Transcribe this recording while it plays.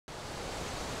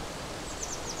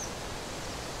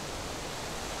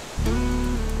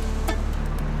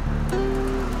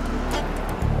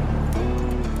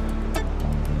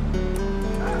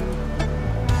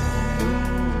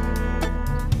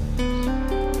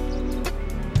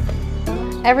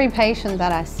Every patient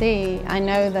that I see, I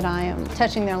know that I am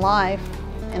touching their life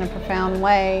in a profound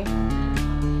way.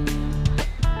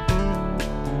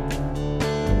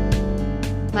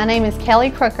 My name is Kelly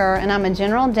Crooker, and I'm a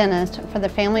general dentist for the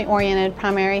Family Oriented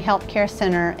Primary Health Care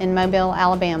Center in Mobile,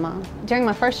 Alabama. During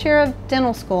my first year of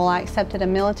dental school, I accepted a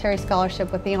military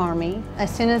scholarship with the Army. As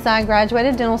soon as I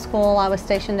graduated dental school, I was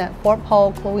stationed at Fort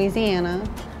Polk, Louisiana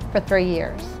for 3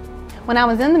 years. When I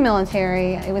was in the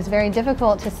military, it was very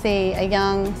difficult to see a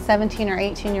young 17 or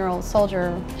 18-year-old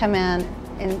soldier come in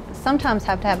and sometimes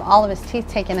have to have all of his teeth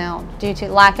taken out due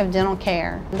to lack of dental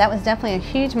care. That was definitely a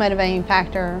huge motivating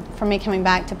factor for me coming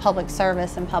back to public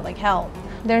service and public health.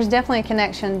 There's definitely a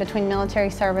connection between military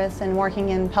service and working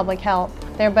in public health.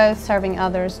 They're both serving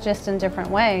others just in different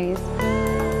ways.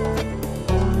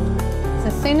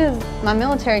 As soon as my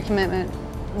military commitment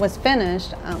was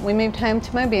finished, we moved home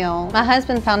to Mobile. My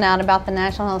husband found out about the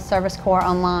National Health Service Corps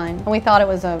online, and we thought it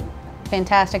was a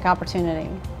fantastic opportunity.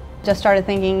 Just started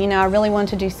thinking, you know, I really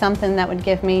wanted to do something that would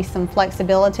give me some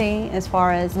flexibility as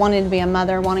far as wanting to be a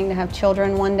mother, wanting to have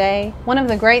children one day. One of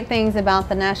the great things about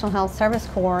the National Health Service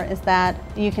Corps is that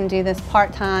you can do this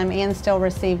part-time and still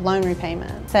receive loan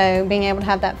repayment. So being able to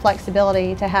have that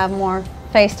flexibility to have more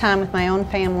face time with my own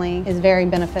family is very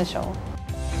beneficial.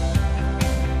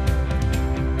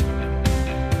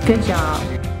 Good job.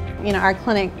 You know, our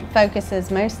clinic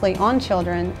focuses mostly on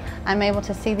children. I'm able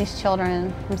to see these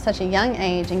children from such a young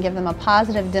age and give them a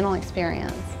positive dental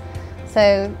experience.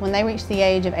 So when they reach the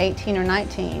age of 18 or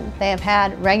 19, they have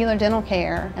had regular dental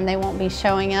care and they won't be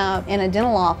showing up in a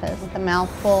dental office with a mouth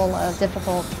full of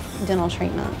difficult dental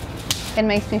treatment. It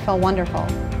makes me feel wonderful.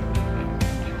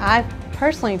 I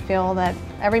personally feel that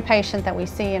every patient that we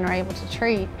see and are able to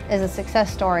treat is a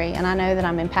success story, and I know that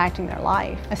I'm impacting their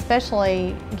life,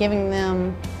 especially giving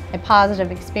them a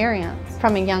positive experience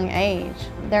from a young age.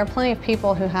 There are plenty of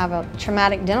people who have a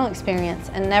traumatic dental experience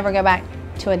and never go back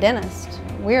to a dentist.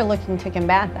 We're looking to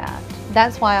combat that.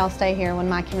 That's why I'll stay here when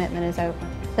my commitment is over.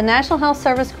 The National Health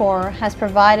Service Corps has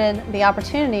provided the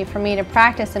opportunity for me to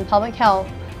practice in public health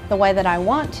the way that I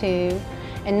want to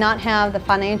and not have the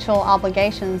financial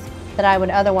obligations that I would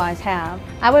otherwise have.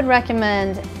 I would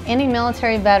recommend any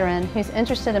military veteran who's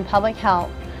interested in public health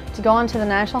to go onto the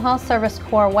National Health Service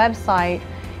Corps website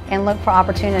and look for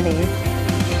opportunities.